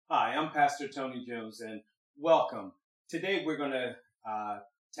Hi, I'm Pastor Tony Jones, and welcome. Today we're going to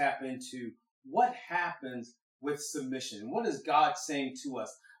tap into what happens with submission. What is God saying to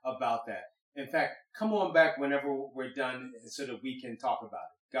us about that? In fact, come on back whenever we're done so that we can talk about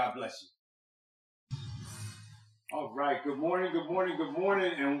it. God bless you. All right, good morning,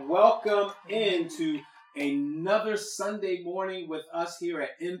 and welcome into another Sunday morning with us here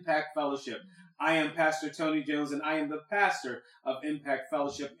at Impact Fellowship. I am Pastor Tony Jones, and I am the pastor of Impact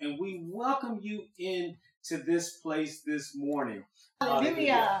Fellowship, and we welcome you in to this place this morning.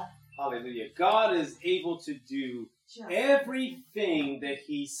 Hallelujah. Hallelujah. God is able to do everything that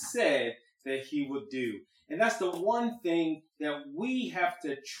He said that He would do. And that's the one thing that we have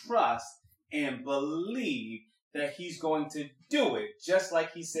to trust and believe that He's going to do it, just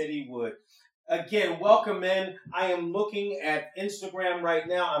like He said He would. Again, welcome in. I am looking at Instagram right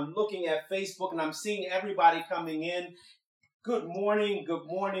now. I'm looking at Facebook, and I'm seeing everybody coming in. Good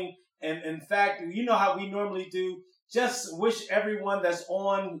morning. And in fact, you know how we normally do. Just wish everyone that's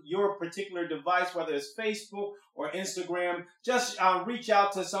on your particular device, whether it's Facebook or Instagram, just reach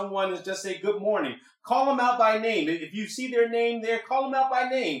out to someone and just say good morning. Call them out by name. If you see their name there, call them out by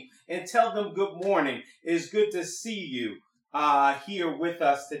name and tell them good morning. It's good to see you here with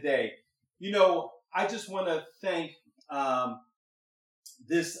us today. You know, I just want to thank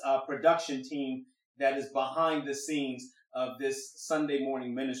this production team that is behind the scenes of this Sunday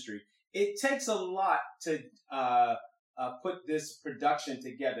morning ministry. It takes a lot to put this production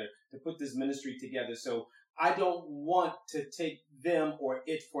together, to put this ministry together. So I don't want to take them or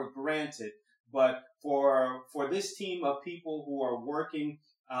it for granted. But for this team of people who are working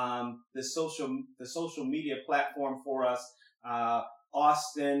the social media platform for us,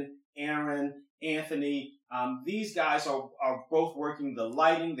 Austin, Aaron, Anthony, these guys are both working the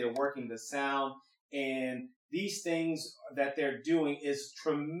lighting, they're working the sound, and these things that they're doing is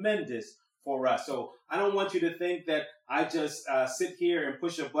tremendous for us. So I don't want you to think that I just sit here and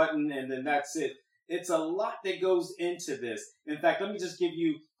push a button and then that's it. It's a lot that goes into this. In fact, let me just give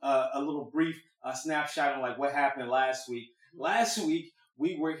you a little brief snapshot on like what happened last week. Last week,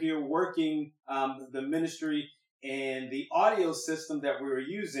 we were here working the ministry, and the audio system that we were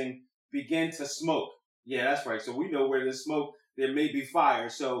using began to smoke. Yeah, that's right. So we know where there's smoke, there may be fire.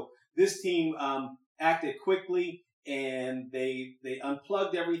 So this team acted quickly, and they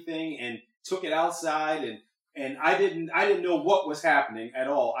unplugged everything and took it outside, and I didn't know what was happening at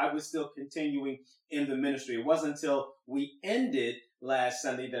all. I was still continuing in the ministry. It wasn't until we ended last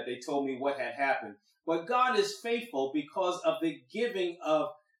Sunday that they told me what had happened. But God is faithful because of the giving of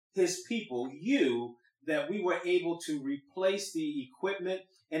His people, you, that we were able to replace the equipment,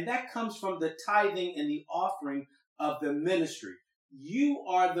 and that comes from the tithing and the offering of the ministry. You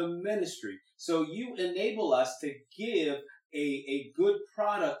are the ministry, so you enable us to give a good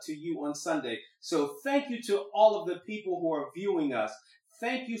product to you on Sunday. So thank you to all of the people who are viewing us.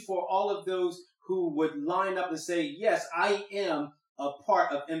 Thank you for all of those who would line up and say, yes, I am a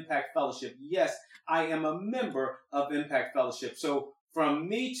part of Impact Fellowship. Yes, I am a member of Impact Fellowship. So from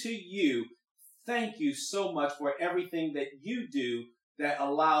me to you, thank you so much for everything that you do that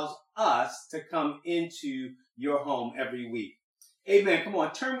allows us to come into your home every week. Amen. Come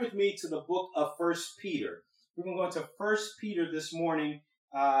on, turn with me to the book of 1 Peter. We're going to go into 1 Peter this morning,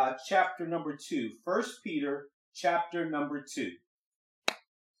 chapter number 2. 1 Peter, chapter number 2.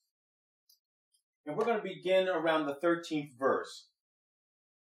 And we're going to begin around the 13th verse.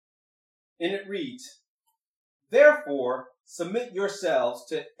 And it reads, "Therefore, submit yourselves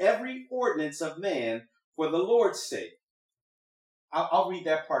to every ordinance of man for the Lord's sake." I'll read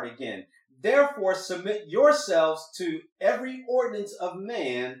that part again. "Therefore, submit yourselves to every ordinance of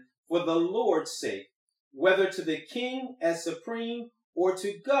man for the Lord's sake, whether to the king as supreme or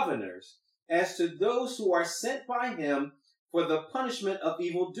to governors, as to those who are sent by him for the punishment of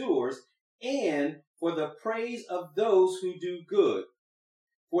evildoers and for the praise of those who do good.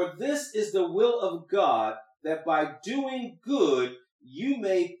 For this is the will of God, that by doing good you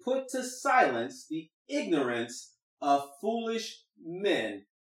may put to silence the ignorance of foolish men."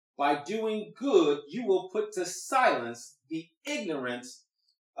 By doing good, you will put to silence the ignorance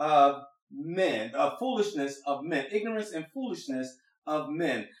of men, foolishness of men, ignorance and foolishness of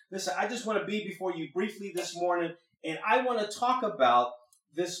men. Listen, I just want to be before you briefly this morning, and I want to talk about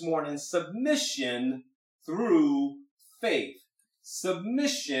this morning submission through faith.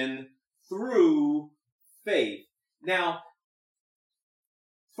 Submission through faith. Now,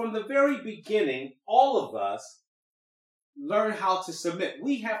 from the very beginning, all of us learn how to submit.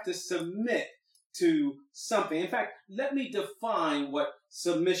 We have to submit to something. In fact, let me define what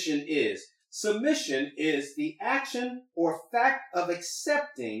submission is. Submission is the action or fact of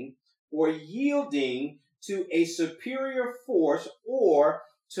accepting or yielding to a superior force or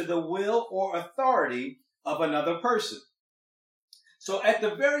to the will or authority of another person. So at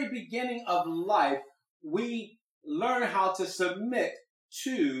the very beginning of life, we learn how to submit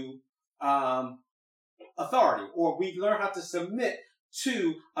to authority, or we learn how to submit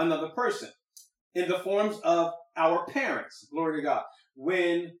to another person in the forms of our parents. Glory to God.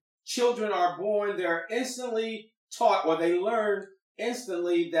 When children are born, they're instantly taught, or they learn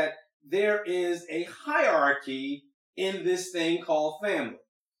instantly, that there is a hierarchy in this thing called family.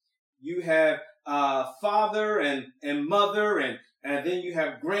 You have father and mother, and then you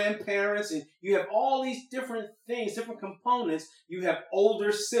have grandparents, and you have all these different things, different components. You have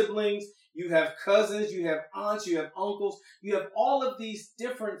older siblings, you have cousins, you have aunts, you have uncles. You have all of these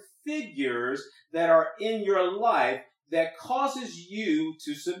different figures that are in your life that causes you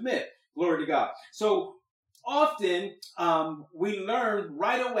to submit. Glory to God. So often we learn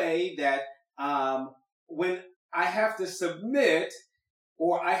right away that when I have to submit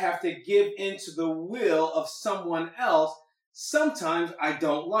or I have to give into the will of someone else, sometimes I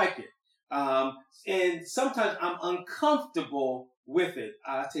don't like it. And sometimes I'm uncomfortable with it.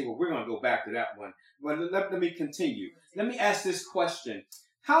 I'll tell you what, we're going to go back to that one. But let me continue. Let me ask this question.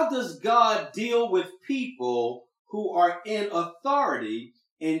 How does God deal with people who are in authority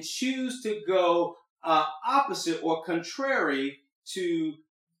and choose to go opposite or contrary to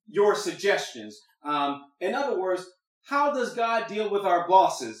your suggestions? In other words, how does God deal with our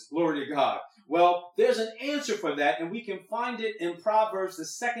bosses? Glory to God. Well, there's an answer for that, and we can find it in Proverbs, the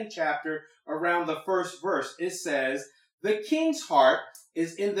 2nd chapter, around the 1st verse. It says, "The king's heart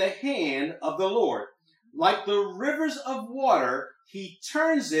is in the hand of the Lord. Like the rivers of water, he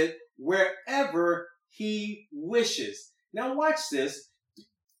turns it wherever he wishes." Now watch this.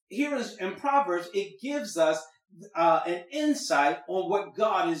 Here is in Proverbs, it gives us an insight on what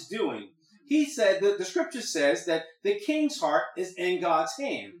God is doing. He said that the scripture says that the king's heart is in God's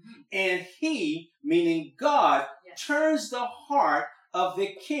hand. And he, meaning God, turns the heart of the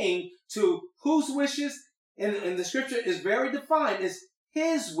king to whose wishes? And the scripture is very defined. It's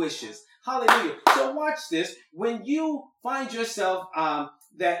his wishes. Hallelujah. So watch this. When you find yourself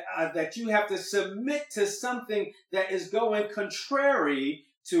that you have to submit to something that is going contrary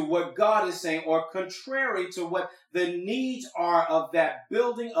to what God is saying, or contrary to what the needs are of that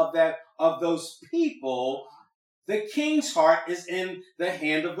building, of those people, the king's heart is in the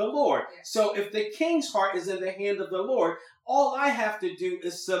hand of the Lord. So if the king's heart is in the hand of the Lord, all I have to do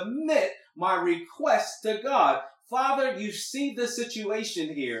is submit my request to God. Father, you see the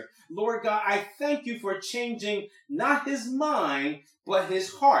situation here. Lord God, I thank you for changing not his mind, but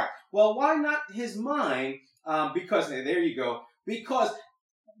his heart. Well, why not his mind? Because, there you go. Because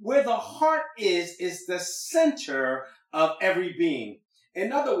where the heart is the center of every being.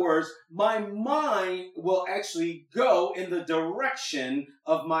 In other words, my mind will actually go in the direction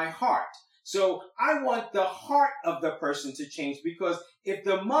of my heart. So I want the heart of the person to change, because if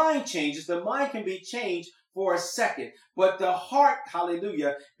the mind changes, the mind can be changed for a second. But the heart,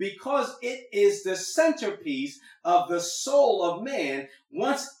 hallelujah, because it is the centerpiece of the soul of man,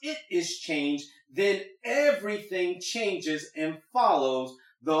 once it is changed, then everything changes and follows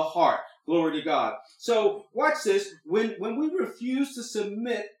the heart. Glory to God. So watch this. When we refuse to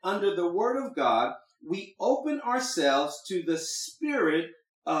submit under the word of God, we open ourselves to the spirit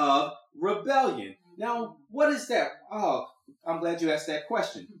of rebellion. Now, what is that? Oh, I'm glad you asked that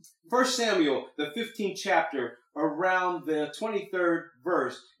question. 1 Samuel, the 15th chapter, around the 23rd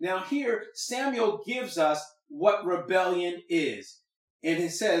verse. Now here, Samuel gives us what rebellion is. And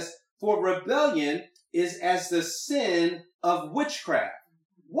it says, "For rebellion is as the sin of witchcraft."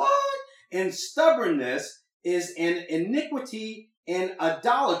 What? "And stubbornness is an iniquity and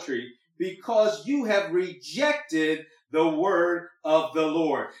idolatry, because you have rejected the word of the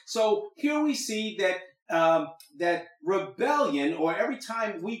Lord." So here we see that that rebellion, or every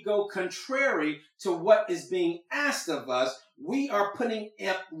time we go contrary to what is being asked of us, we are putting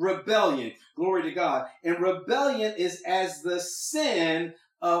up rebellion. Glory to God. And rebellion is as the sin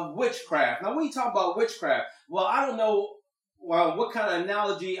of witchcraft. Now, when you talk about witchcraft, well, I don't know what kind of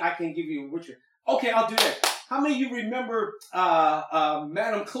analogy I can give you. Okay, I'll do that. How many of you remember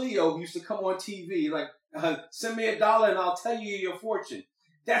Madam Cleo, who used to come on TV, like, send me $1 and I'll tell you your fortune?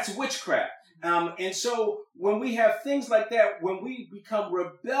 That's witchcraft. And so when we have things like that, when we become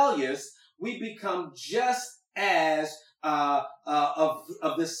rebellious, we become just as of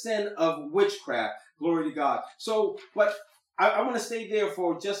the sin of witchcraft. Glory to God. So, but I want to stay there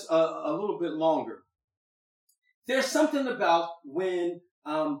for just a little bit longer. There's something about when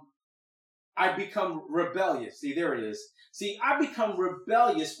I become rebellious. See, there it is. See, I become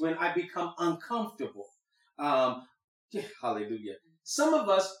rebellious when I become uncomfortable. Um, hallelujah. Some of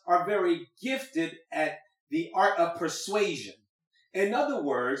us are very gifted at the art of persuasion. In other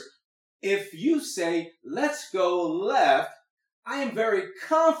words, if you say, let's go left, I am very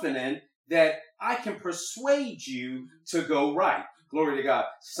confident that I can persuade you to go right. Glory to God.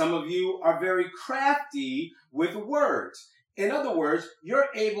 Some of you are very crafty with words. In other words, you're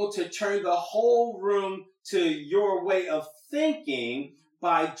able to turn the whole room to your way of thinking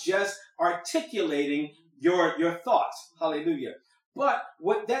by just articulating your thoughts. Hallelujah. But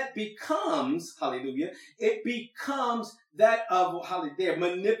what that becomes, hallelujah, it becomes that of, hallelujah,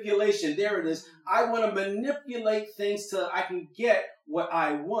 manipulation. There it is. I want to manipulate things till I can get what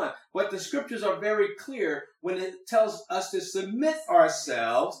I want. But the scriptures are very clear when it tells us to submit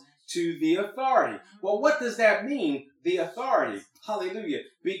ourselves to the authority. Well, what does that mean, the authority? Hallelujah.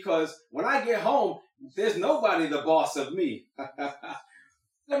 Because when I get home, there's nobody the boss of me.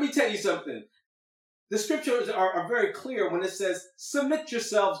 Let me tell you something. The scriptures are very clear when it says, submit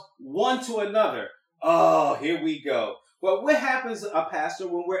yourselves one to another. Oh, here we go. Well, what happens, Pastor,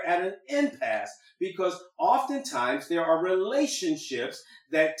 when we're at an impasse? Because oftentimes there are relationships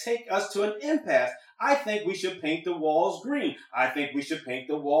that take us to an impasse. I think we should paint the walls green. I think we should paint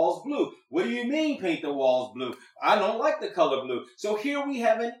the walls blue. What do you mean paint the walls blue? I don't like the color blue. So here we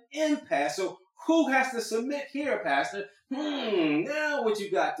have an impasse. So who has to submit here, Pastor? Now what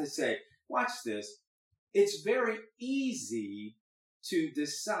you got to say? Watch this. It's very easy to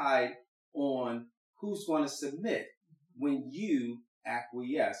decide on who's going to submit when you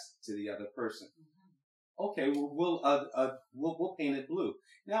acquiesce to the other person. Okay, well, we'll paint it blue.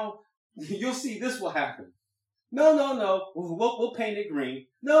 Now, you'll see this will happen. No, we'll paint it green.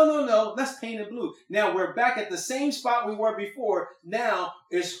 No, let's paint it blue. Now, we're back at the same spot we were before. Now,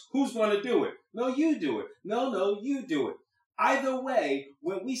 it's who's going to do it? No, you do it. No, you do it. Either way,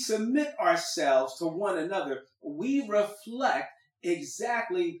 when we submit ourselves to one another, we reflect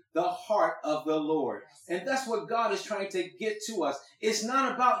exactly the heart of the Lord. And that's what God is trying to get to us. It's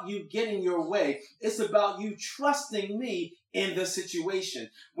not about you getting your way. It's about you trusting me in the situation.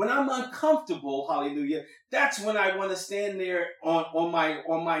 When I'm uncomfortable, hallelujah, that's when I want to stand there on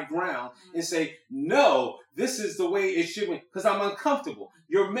my ground and say, no, this is the way it should be, because I'm uncomfortable.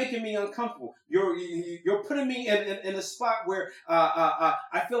 You're making me uncomfortable. You're putting me in a spot where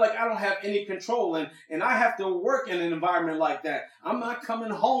I feel like I don't have any control, and I have to work in an environment like that. I'm not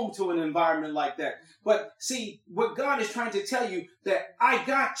coming home to an environment like that. But see, what God is trying to tell you, that I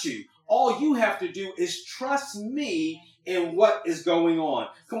got you. All you have to do is trust me in what is going on.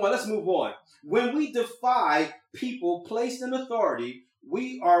 Come on, let's move on. When we defy people placed in authority,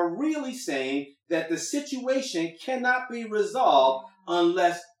 we are really saying that the situation cannot be resolved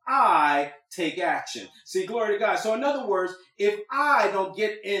unless I take action. See, glory to God. So in other words, if I don't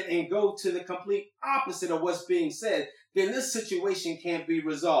get in and go to the complete opposite of what's being said, then this situation can't be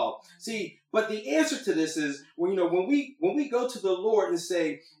resolved. See, but the answer to this is, when we go to the Lord and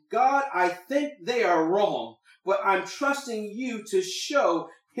say, God, I think they are wrong, but I'm trusting you to show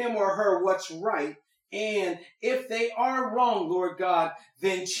him or her what's right. And if they are wrong, Lord God,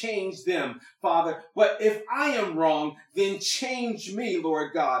 then change them, Father. But if I am wrong, then change me,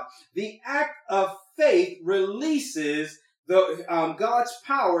 Lord God. The act of faith releases God's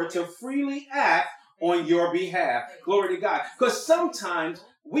power to freely act on your behalf. Glory to God. Because sometimes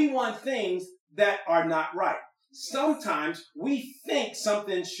we want things that are not right. Sometimes we think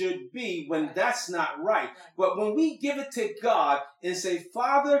something should be when that's not right. But when we give it to God and say,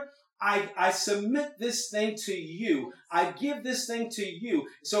 Father, I submit this thing to you. I give this thing to you.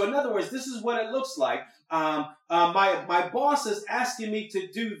 So in other words, this is what it looks like. My boss is asking me to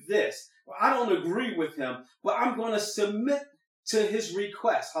do this. Well, I don't agree with him, but I'm going to submit to his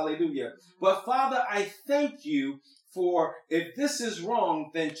request. Hallelujah. But Father, I thank you for, if this is wrong,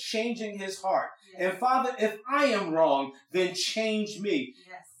 then changing his heart. Yes. And Father, if I am wrong, then change me.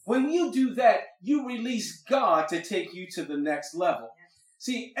 Yes. When you do that, you release God to take you to the next level. Yes.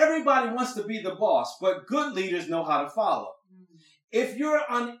 See, everybody wants to be the boss, but good leaders know how to follow. Mm-hmm. If you're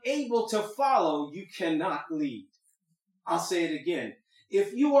unable to follow, you cannot lead. I'll say it again.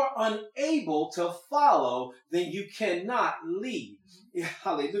 If you are unable to follow, then you cannot lead. Mm-hmm.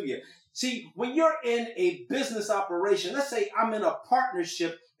 Hallelujah. See, when you're in a business operation, let's say I'm in a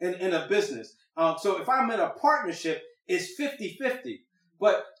partnership in a business. So if I'm in a partnership, it's 50-50.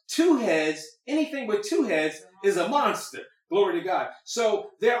 But two heads, anything with two heads is a monster. Glory to God.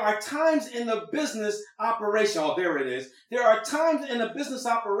 So there are times in the business operation, oh, there it is. There are times in a business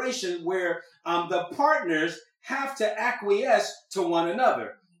operation where the partners have to acquiesce to one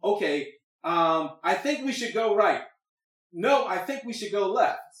another. Okay, I think we should go right. No, I think we should go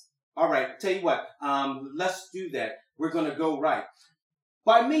left. All right, tell you what, let's do that. We're going to go right.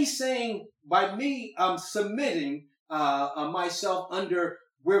 By me submitting myself under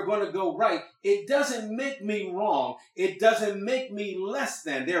we're going to go right, it doesn't make me wrong. It doesn't make me less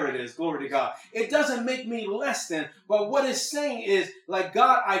than. There it is. Glory to God. It doesn't make me less than. But what it's saying is, like,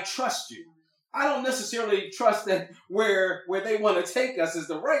 God, I trust you. I don't necessarily trust that where they want to take us is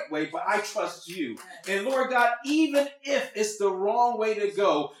the right way, but I trust you. And Lord God, even if it's the wrong way to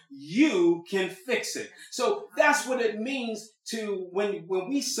go, you can fix it. So that's what it means to when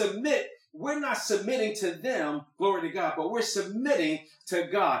we submit. We're not submitting to them, glory to God, but we're submitting to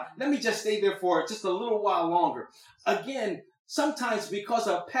God. Let me just stay there for just a little while longer. Again, sometimes because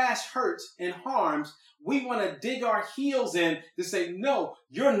of past hurts and harms, we want to dig our heels in to say, no,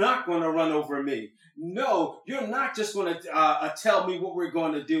 you're not going to run over me. No, you're not just going to tell me what we're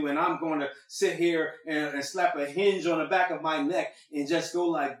going to do, and I'm going to sit here and slap a hinge on the back of my neck and just go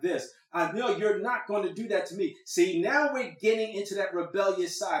like this. I know you're not going to do that to me. See, now we're getting into that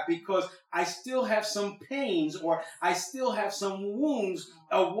rebellious side because I still have some pains or I still have some wounds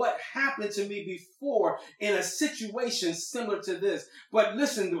of what happened to me before in a situation similar to this. But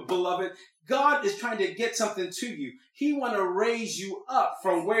listen, beloved, God is trying to get something to you. He want to raise you up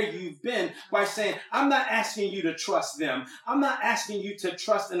from where you've been by saying, I'm not asking you to trust them. I'm not asking you to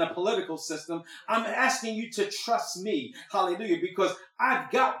trust in a political system. I'm asking you to trust me. Hallelujah. Because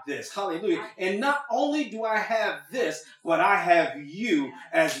I've got this. Hallelujah. And not only do I have this, but I have you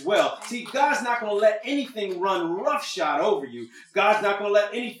as well. See, God's not going to let anything run roughshod over you. God's not going to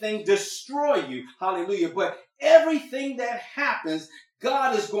let anything destroy you. Hallelujah. But everything that happens,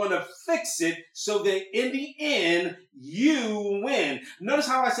 God is going to fix it so that in the end, you win. Notice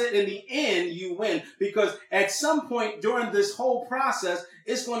how I said in the end, you win. Because at some point during this whole process,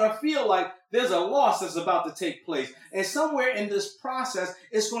 it's going to feel like there's a loss that's about to take place. And somewhere in this process,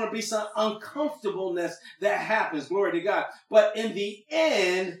 it's going to be some uncomfortableness that happens. Glory to God. But in the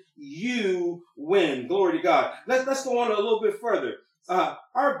end, you win. Glory to God. Let's go on a little bit further.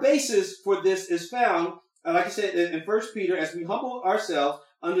 Our basis for this is found, like I said, in 1 Peter, as we humble ourselves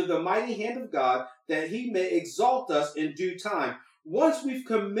under the mighty hand of God, that he may exalt us in due time. Once we've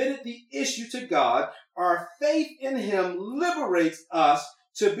committed the issue to God, our faith in him liberates us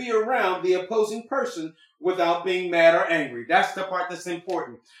to be around the opposing person without being mad or angry. That's the part that's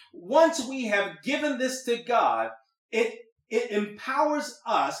important. Once we have given this to God, it empowers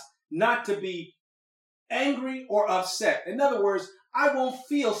us not to be angry or upset. In other words, I won't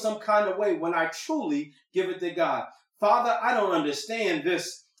feel some kind of way when I truly give it to God. Father, I don't understand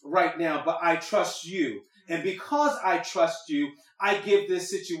this right now, but I trust you. And because I trust you, I give this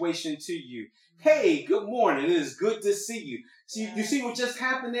situation to you. Hey, good morning. It is good to see you. See, you see what just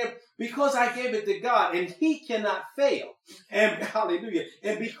happened there? Because I gave it to God and he cannot fail. And hallelujah.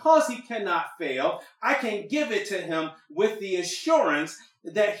 And because he cannot fail, I can give it to him with the assurance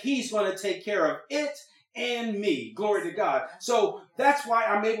that he's going to take care of it and me. Glory to God. So that's why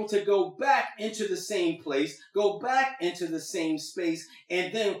I'm able to go back into the same place, go back into the same space,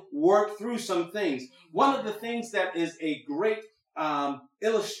 and then work through some things. One of the things that is a great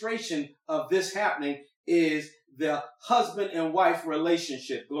illustration of this happening is the husband and wife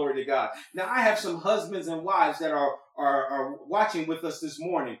relationship. Glory to God. Now, I have some husbands and wives that are watching with us this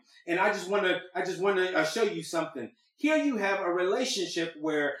morning, and I just want to show you something. Here you have a relationship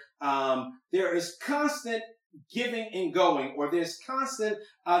where there is constant giving and going, or there's constant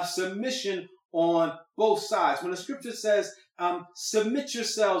submission on both sides. When the scripture says, submit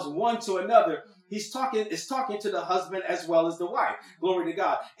yourselves one to another, it's talking to the husband as well as the wife. Glory to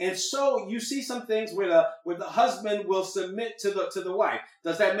God. And so you see some things where the husband will submit to the wife.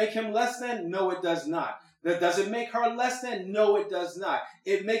 Does that make him less than? No, it does not. Does it make her less than? No, it does not.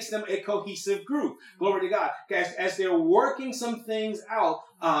 It makes them a cohesive group. Glory to God. As they're working some things out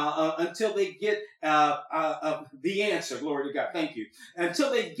until they get the answer. Glory to God. Thank you.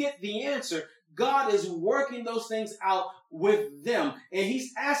 Until they get the answer, God is working those things out with them. And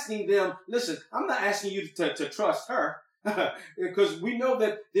he's asking them, listen, I'm not asking you to trust her. Because we know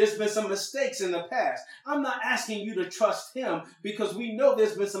that there's been some mistakes in the past. I'm not asking you to trust him because we know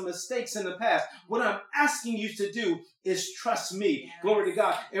there's been some mistakes in the past. What I'm asking you to do is trust me. Yes. Glory to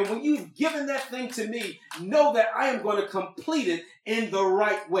God. And when you've given that thing to me, know that I am going to complete it in the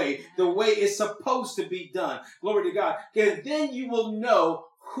right way, the way it's supposed to be done. Glory to God. And then you will know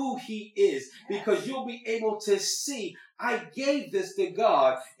who he is, because you'll be able to see I gave this to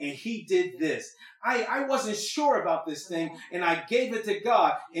God and he did this. I wasn't sure about this thing and I gave it to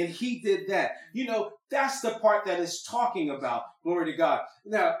God and he did that. You know, that's the part that it's talking about. Glory to God.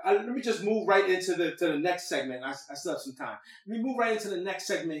 Now, let me just move right into the next segment. I still have some time. Let me move right into the next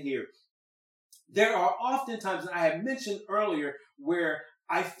segment here. There are oftentimes, and I had mentioned earlier, where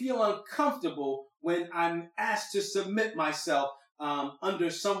I feel uncomfortable when I'm asked to submit myself under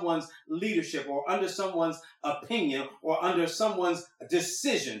someone's leadership or under someone's opinion or under someone's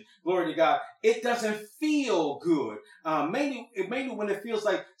decision. Glory to God. It doesn't feel good. Mainly when it feels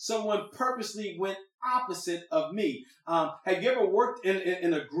like someone purposely went opposite of me. Have you ever worked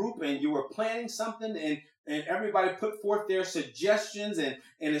in a group and you were planning something and everybody put forth their suggestions and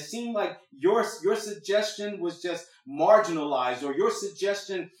it seemed like your suggestion was just marginalized or your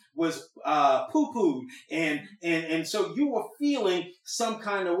suggestion was poo-pooed and so you were feeling some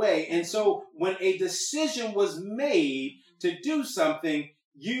kind of way. And so when a decision was made to do something,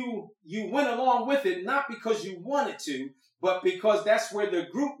 you went along with it, not because you wanted to, but because that's where the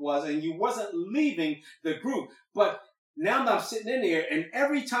group was and you wasn't leaving the group. But now that I'm sitting in there and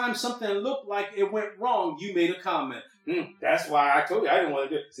every time something looked like it went wrong, you made a comment. That's why I told you I didn't want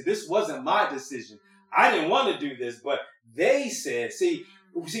to do it. See, this wasn't my decision. I didn't want to do this, but they said, see,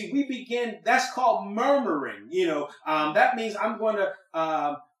 we begin, that's called murmuring. You know, that means I'm going to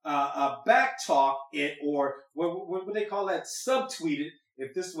back talk it, or what would they call that? Subtweet it.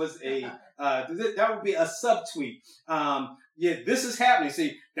 If this was that would be a subtweet. Yeah, this is happening.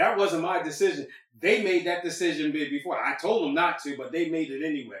 See, that wasn't my decision. They made that decision before. I told them not to, but they made it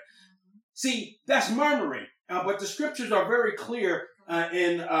anyway. See, that's murmuring. But the scriptures are very clear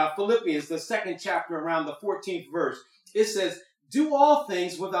in Philippians, the 2nd chapter, around the 14th verse. It says, do all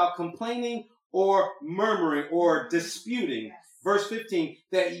things without complaining or murmuring or disputing. Yes. Verse 15,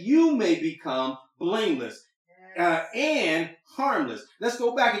 that you may become blameless and harmless. Let's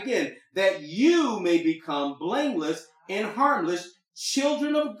go back again. That you may become blameless and harmless,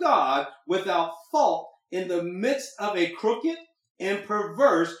 children of God, without fault in the midst of a crooked and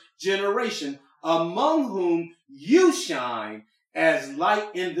perverse generation, among whom you shine as light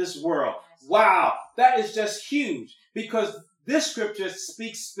in this world. Wow, that is just huge, because this scripture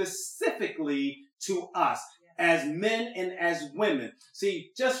speaks specifically to us as men and as women.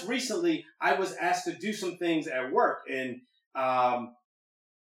 See, just recently, I was asked to do some things at work, and I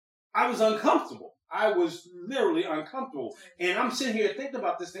was uncomfortable. I was literally uncomfortable. And I'm sitting here thinking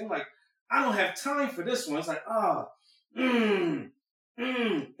about this thing like, I don't have time for this one. It's like, and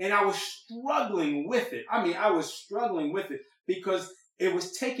I was struggling with it. I was struggling with it because it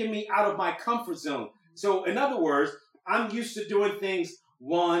was taking me out of my comfort zone. So in other words, I'm used to doing things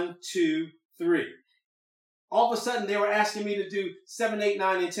 1, 2, 3. All of a sudden, they were asking me to do 7, 8,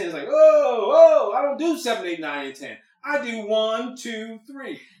 9, and 10. It's like, I don't do 7, 8, 9, and 10. I do 1, 2,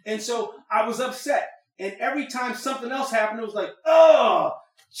 3. And so I was upset. And every time something else happened, it was like,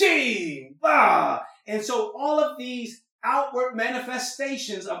 And so all of these outward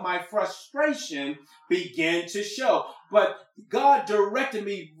manifestations of my frustration began to show. But God directed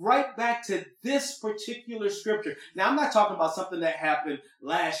me right back to this particular scripture. Now, I'm not talking about something that happened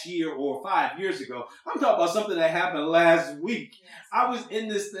last year or 5 years ago. I'm talking about something that happened last week. I was in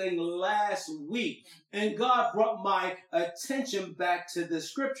this thing last week, and God brought my attention back to this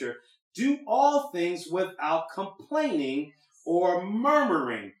scripture. Do all things without complaining or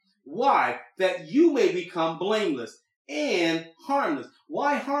murmuring. Why? That you may become blameless and harmless.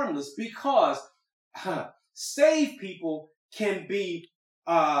 Why harmless? Because saved people can be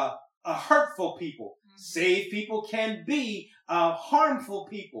hurtful people. Saved people can be harmful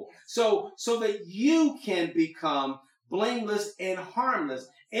people. So that you can become blameless and harmless.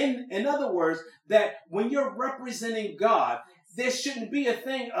 In other words, that when you're representing God, there shouldn't be a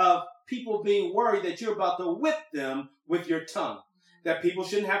thing of people being worried that you're about to whip them with your tongue. That people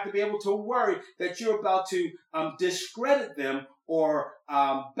shouldn't have to be able to worry that you're about to discredit them or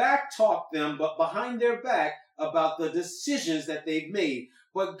backtalk them, but behind their back about the decisions that they've made.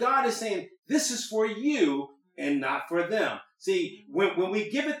 But God is saying, this is for you and not for them. See, when we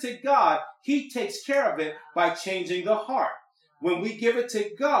give it to God, He takes care of it by changing the heart. When we give it to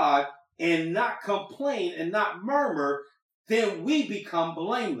God and not complain and not murmur, then we become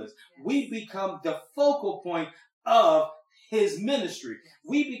blameless. We become the focal point of His ministry.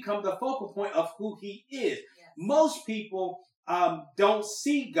 We become the focal point of who He is. Most people don't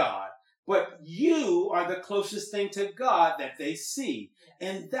see God, but you are the closest thing to God that they see.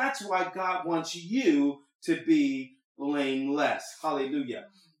 And that's why God wants you to be blameless. Hallelujah.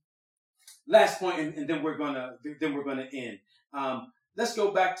 Last point, and then we're gonna end. Let's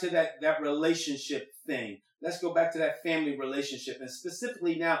go back to that relationship thing. let's go back to that family relationship. And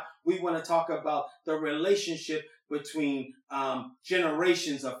specifically now, we want to talk about the relationship between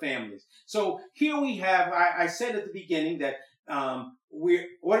generations of families. So here we have, I said at the beginning that we're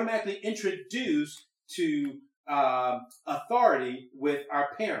automatically introduced to authority with our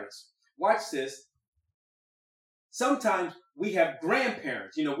parents. Watch this. Sometimes we have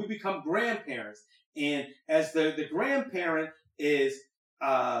grandparents. We become grandparents. And as the grandparent is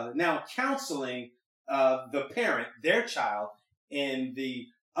now counseling the parent, their child, in the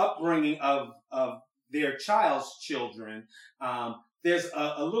upbringing of their child's children, there's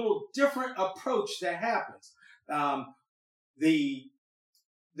a little different approach that happens.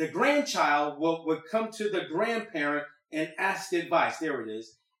 The grandchild would come to the grandparent and ask advice. There it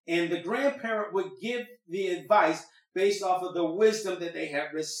is. And the grandparent would give the advice based off of the wisdom that they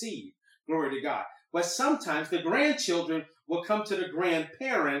have received. Glory to God. But sometimes the grandchildren will come to the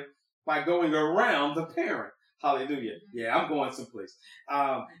grandparent by going around the parent. Hallelujah. Yeah, I'm going someplace.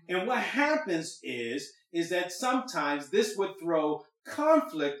 And what happens is that sometimes this would throw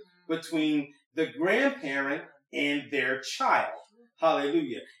conflict between the grandparent and their child.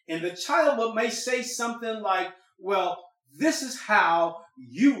 Hallelujah. And the child may say something like, well, this is how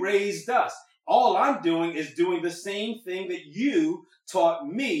you raised us. All I'm doing is doing the same thing that you taught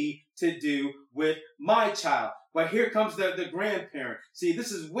me to do with my child. But here comes the grandparent. See,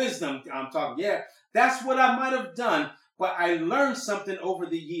 this is wisdom I'm talking. Yeah, that's what I might have done. But I learned something over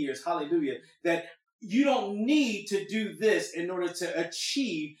the years. Hallelujah. That you don't need to do this in order to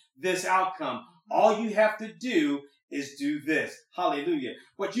achieve this outcome. All you have to do is do this. Hallelujah.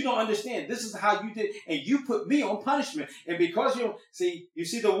 But you don't understand. This is how you did. And you put me on punishment. And because you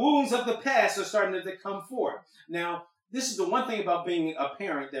see the wounds of the past are starting to come forth. Now, this is the one thing about being a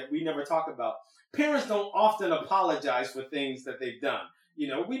parent that we never talk about. Parents don't often apologize for things that they've done.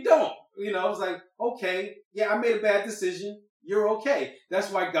 We don't. It's like, okay, yeah, I made a bad decision. You're okay. That's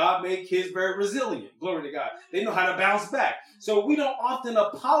why God made kids very resilient. Glory to God. They know how to bounce back. So we don't often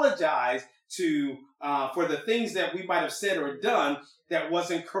apologize for the things that we might have said or done that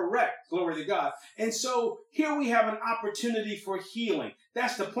wasn't correct. Glory to God. And so here we have an opportunity for healing.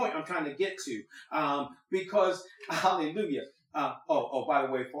 That's the point I'm trying to get to. Because, hallelujah. By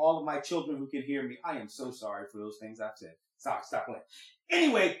the way, for all of my children who can hear me, I am so sorry for those things I've said. Stop playing.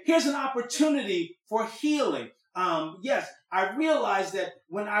 Anyway, here's an opportunity for healing. Yes, I realized that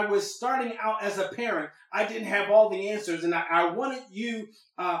when I was starting out as a parent, I didn't have all the answers, and I wanted you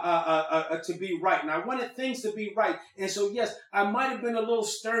to be right, and I wanted things to be right. And so, yes, I might have been a little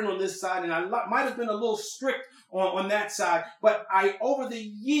stern on this side, and I might have been a little strict on that side. But over the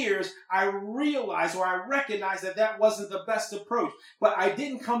years, I realized or I recognized that wasn't the best approach. But I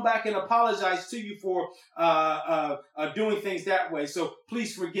didn't come back and apologize to you for doing things that way. So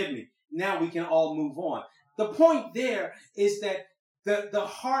please forgive me. Now we can all move on. The point there is that the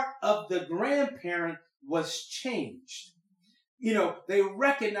heart of the grandparent was changed. They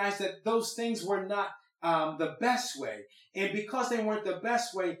recognized that those things were not the best way. And because they weren't the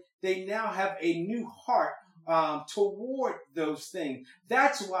best way, they now have a new heart toward those things.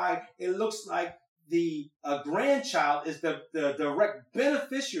 That's why it looks like the grandchild is the direct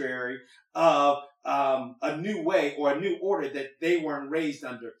beneficiary of a new way or a new order that they weren't raised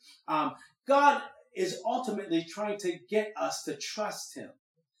under. God is ultimately trying to get us to trust him.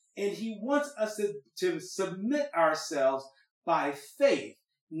 And he wants us to submit ourselves by faith,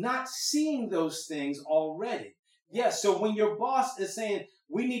 not seeing those things already. Yes, so when your boss is saying,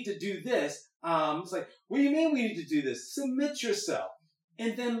 we need to do this, it's like, what do you mean we need to do this? Submit yourself.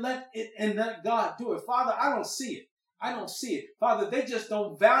 And then let God do it. Father, I don't see it. I don't see it. Father, they just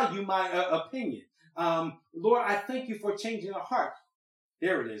don't value my opinion. Lord, I thank you for changing our heart.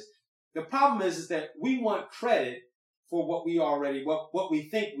 There it is. The problem is that we want credit for what we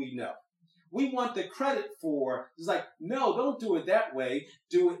think we know. We want the credit for, it's like, no, don't do it that way.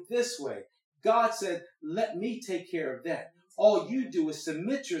 Do it this way. God said, let me take care of that. All you do is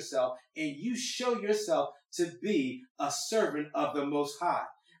submit yourself and you show yourself to be a servant of the Most High.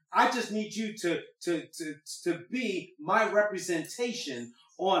 I just need you to be my representation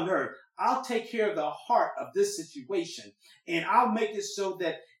on earth. I'll take care of the heart of this situation, and I'll make it so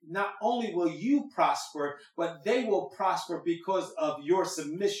that not only will you prosper, but they will prosper because of your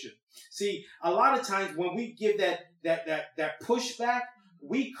submission. See, a lot of times when we give that pushback,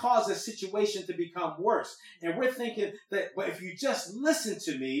 we cause a situation to become worse. And we're thinking that, but if you just listen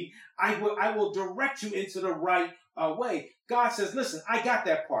to me, I will direct you into the right way. God says, listen, I got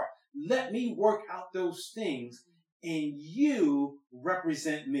that part. Let me work out those things and you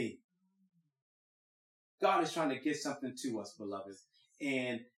represent me. God is trying to get something to us, beloved.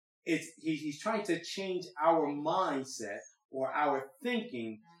 And He's trying to change our mindset or our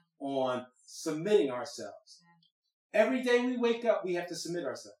thinking on submitting ourselves. Every day we wake up, we have to submit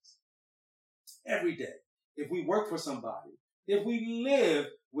ourselves. Every day. If we work for somebody, if we live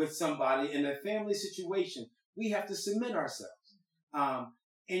with somebody in a family situation, we have to submit ourselves.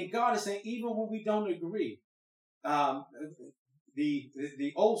 And God is saying, even when we don't agree,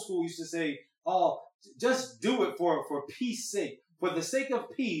 the old school used to say, "Oh, just do it for peace sake. For the sake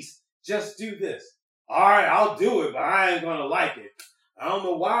of peace, just do this." All right, I'll do it, but I ain't gonna like it. I don't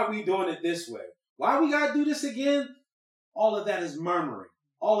know why we doing it this way. Why we gotta do this again? All of that is murmuring.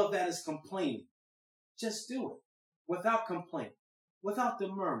 All of that is complaining. Just do it without complaint, without the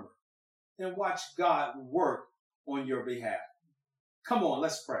murmur, and watch God work on your behalf. Come on,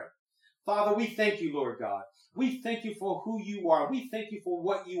 let's pray. Father, we thank you, Lord God. We thank you for who you are. We thank you for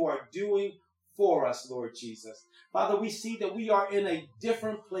what you are doing for us, Lord Jesus. Father, we see that we are in a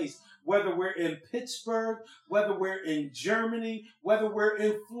different place, whether we're in Pittsburgh, whether we're in Germany, whether we're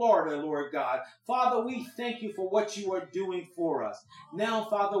in Florida, Lord God. Father, we thank you for what you are doing for us. Now,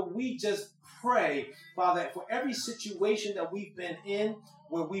 Father, we just pray, Father, for every situation that we've been in,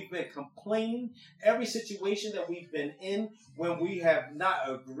 where we've been complaining, every situation that we've been in when we have not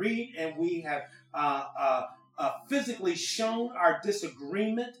agreed and we have physically shown our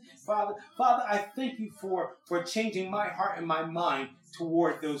disagreement. Father, I thank you for changing my heart and my mind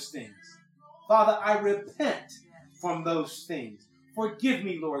toward those things. Father, I repent from those things. Forgive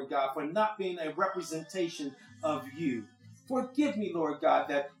me, Lord God, for not being a representation of you. Forgive me, Lord God,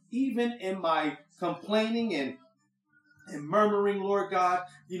 that even in my complaining and murmuring, Lord God,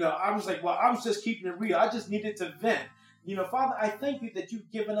 I was like, well, I was just keeping it real. I just needed to vent. Father, I thank you that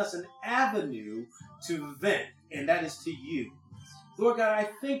you've given us an avenue to vent, and that is to you. Lord God, I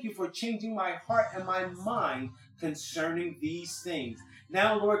thank you for changing my heart and my mind concerning these things.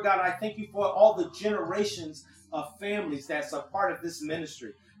 Now, Lord God, I thank you for all the generations of families that's a part of this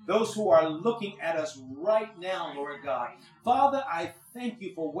ministry. Those who are looking at us right now, Lord God. Father, I thank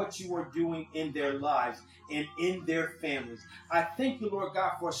you for what you are doing in their lives and in their families. I thank you, Lord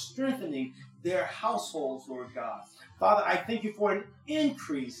God, for strengthening their households, Lord God. Father, I thank you for an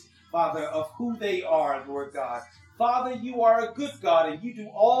increase, Father, of who they are, Lord God. Father, you are a good God and you do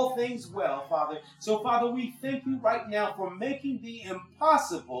all things well, Father. So, Father, we thank you right now for making the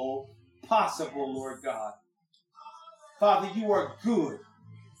impossible possible, Lord God. Father, you are good.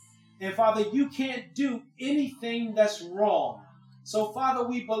 And Father, you can't do anything that's wrong. So Father,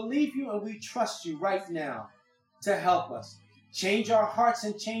 we believe you and we trust you right now to help us. Change our hearts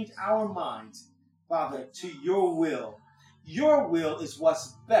and change our minds, Father, to your will. Your will is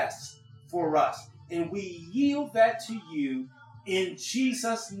what's best for us. And we yield that to you in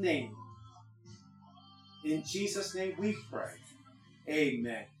Jesus' name. In Jesus' name we pray.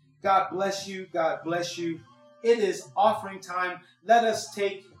 Amen. God bless you. God bless you. It is offering time. Let us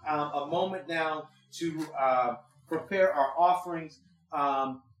take a moment now to prepare our offerings.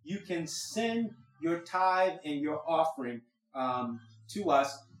 You can send your tithe and your offering to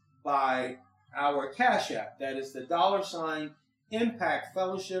us by our Cash App. That is the $ Impact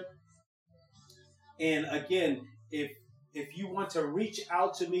Fellowship. And again, if you want to reach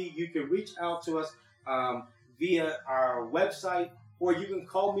out to me, you can reach out to us via our website, or you can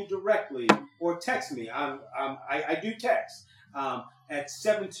call me directly or text me. I do text at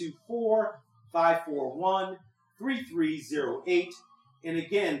 724-541-3308. And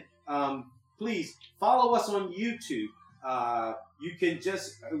again, please follow us on YouTube. You can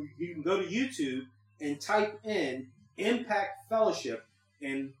go to YouTube and type in Impact Fellowship,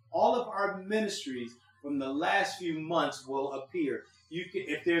 and all of our ministries from the last few months will appear. You can,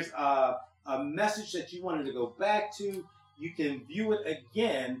 if there's a message that you wanted to go back to, you can view it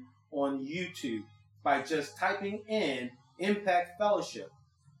again on YouTube by just typing in Impact Fellowship.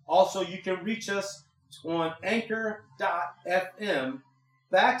 Also, you can reach us on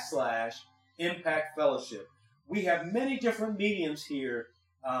anchor.fm/Impact Fellowship. We have many different mediums here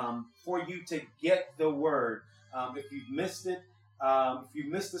for you to get the word. If you've missed it, if you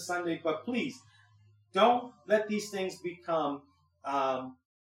missed the Sunday, but please don't let these things become an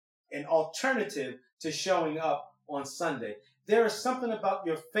alternative to showing up on Sunday. There is something about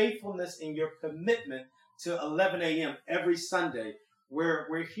your faithfulness and your commitment to 11 a.m. every Sunday, where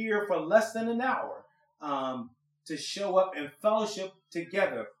we're here for less than an hour to show up and fellowship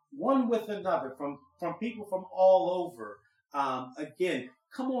together, one with another, from people from all over. Again,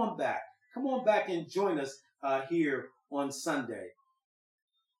 come on back and join us here on Sunday.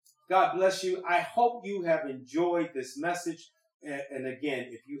 God bless you. I hope you have enjoyed this message. And again,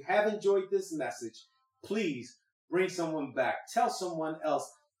 if you have enjoyed this message, please bring someone back. Tell someone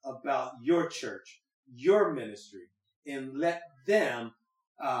else about your church, your ministry, and let them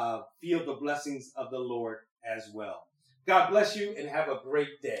feel the blessings of the Lord as well. God bless you and have a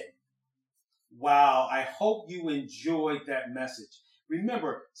great day. Wow, I hope you enjoyed that message.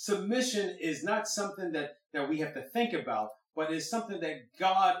 Remember, submission is not something that we have to think about, but it's something that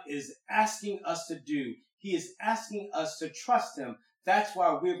God is asking us to do. He is asking us to trust him. That's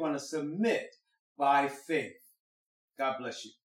why we're going to submit by faith. God bless you.